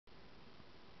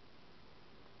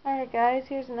Alright guys,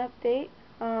 here's an update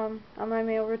on my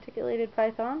male reticulated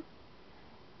python.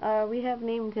 We have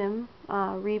named him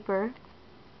Reaper,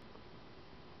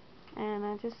 and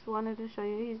I just wanted to show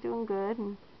you he's doing good,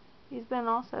 and he's been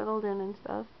all settled in and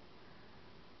stuff.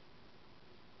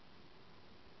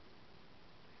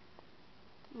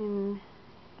 And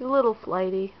he's a little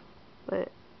flighty,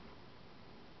 but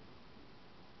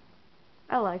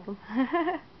I like him.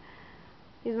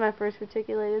 He's my first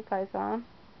reticulated python,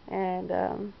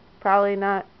 and probably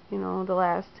not, the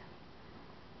last.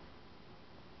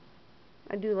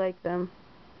 I do like them.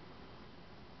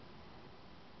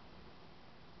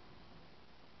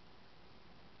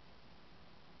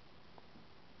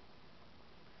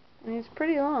 And he's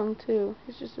pretty long too.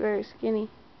 He's just very skinny.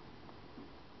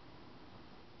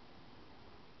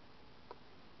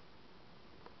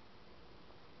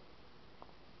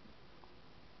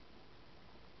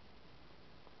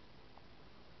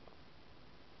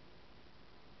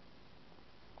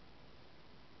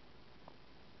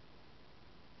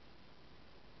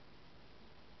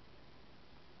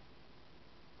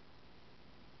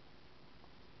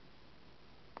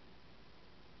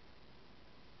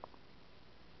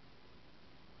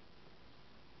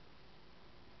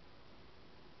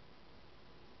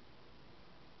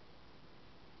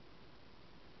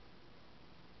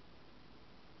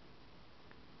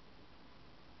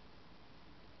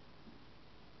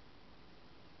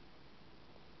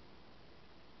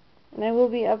 And I will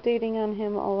be updating on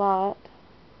him a lot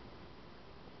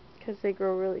because they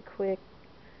grow really quick.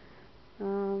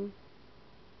 Um,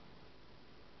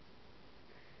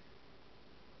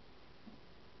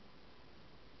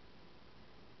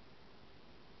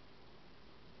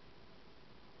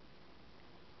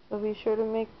 so be sure to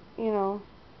make,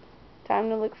 time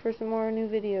to look for some more new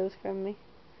videos from me.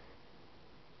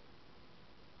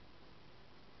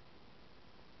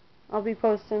 I'll be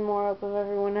posting more up of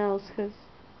everyone else because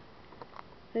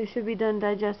they should be done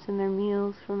digesting their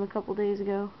meals from a couple days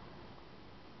ago.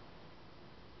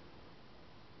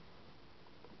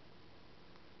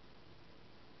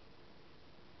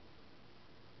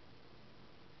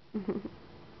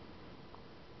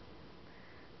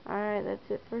 Alright, that's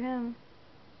it for him.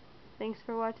 Thanks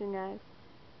for watching, guys.